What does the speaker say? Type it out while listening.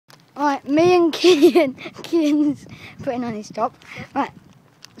Alright, me and Kian's putting on his top. Right,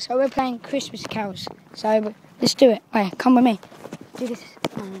 so we're playing Christmas carols. So let's do it. Right, come with me. Do this.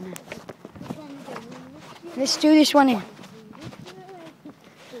 No. Let's do this one here.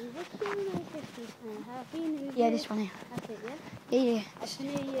 Yeah, this one here. Yeah.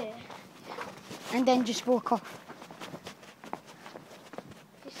 New Year. And then just walk off.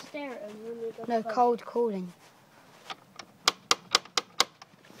 Just stare at them when we go. No, cold calling.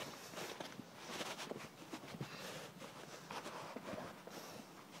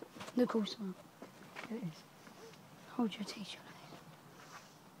 Look also. There it is. Hold your t-shirt.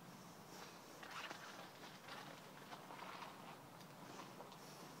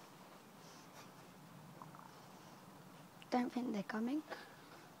 Don't think they're coming.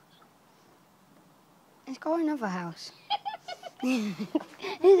 Let's go another house. I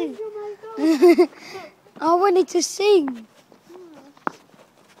wanted to sing.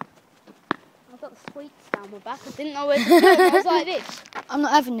 I've got the sweets down my back. I didn't know where to put them. I was like this. I'm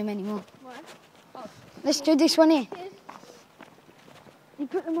not having them anymore. What? Oh. Let's do this one here. Cheers. You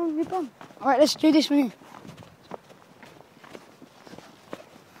put them on your bum. Alright, let's do this one here.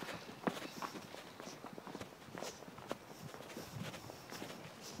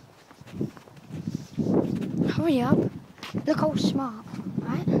 Hurry up. Look how smart,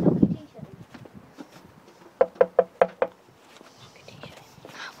 right?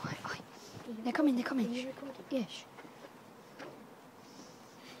 They're coming. Yes.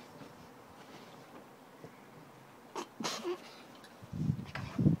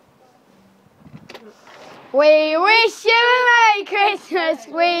 We wish you a Merry Christmas.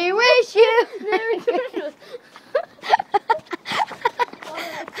 We wish you a Merry Christmas.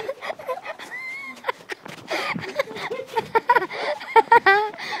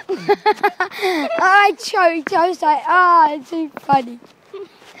 I choked. I was like, it's too funny.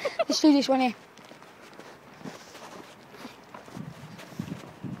 Let's do this one here.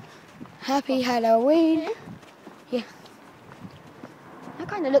 Happy Halloween. Yeah. That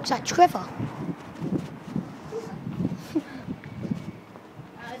kind of looks like Trevor.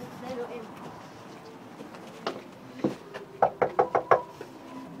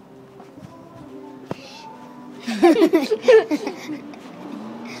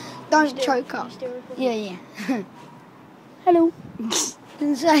 Don't choke up. Yeah. Hello.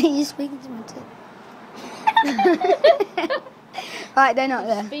 So you're speaking to my tip. Right, they're not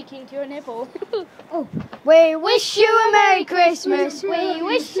there. Speaking to your nipple. Oh. We wish you a Merry Christmas. We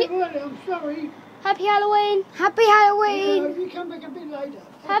wish you... I'm sorry. Happy Halloween. Happy Halloween. If you come back a bit later.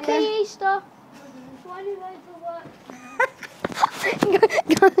 Happy Okay. Easter. Why do you go to work?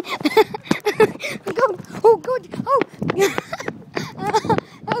 Oh God! Oh!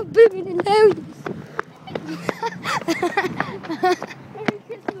 I'm booming and loud. Merry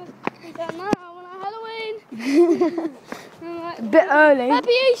Christmas. We don't know. I want a Halloween. A bit early.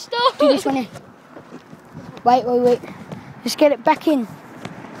 Happy Easter. Do this one here. Wait. Let's get it back in.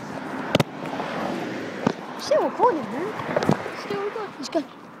 Still recording, man. Still good. Let's go.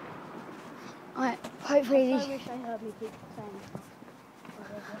 Alright, hopefully I these... wish I heard me keep saying that.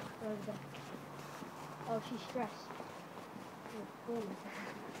 Over there. Oh, she's stressed.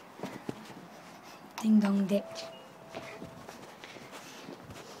 Ding dong dick.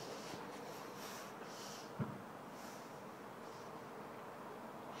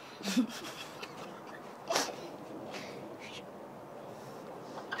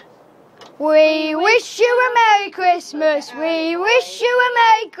 We wish you a Merry Christmas. We wish you a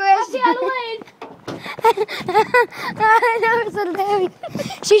Merry Christmas. Happy Halloween. I know, it's hilarious.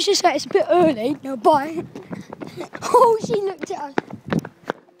 She's just like, it's a bit early. No, bye. Oh, she looked at us.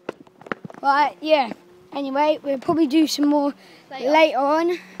 Right, yeah. Anyway, we'll probably do some more later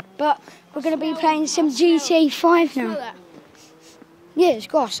on. But we're going to be playing some GTA 5 now. Yeah, it's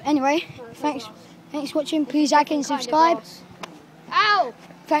grass. Anyway, thanks for watching. Please like and subscribe. Ow!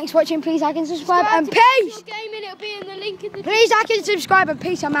 Thanks for watching. Please like and subscribe. And peace! Gaming, it'll be in the link in the Please like and subscribe and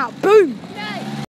peace. I'm out. Boom!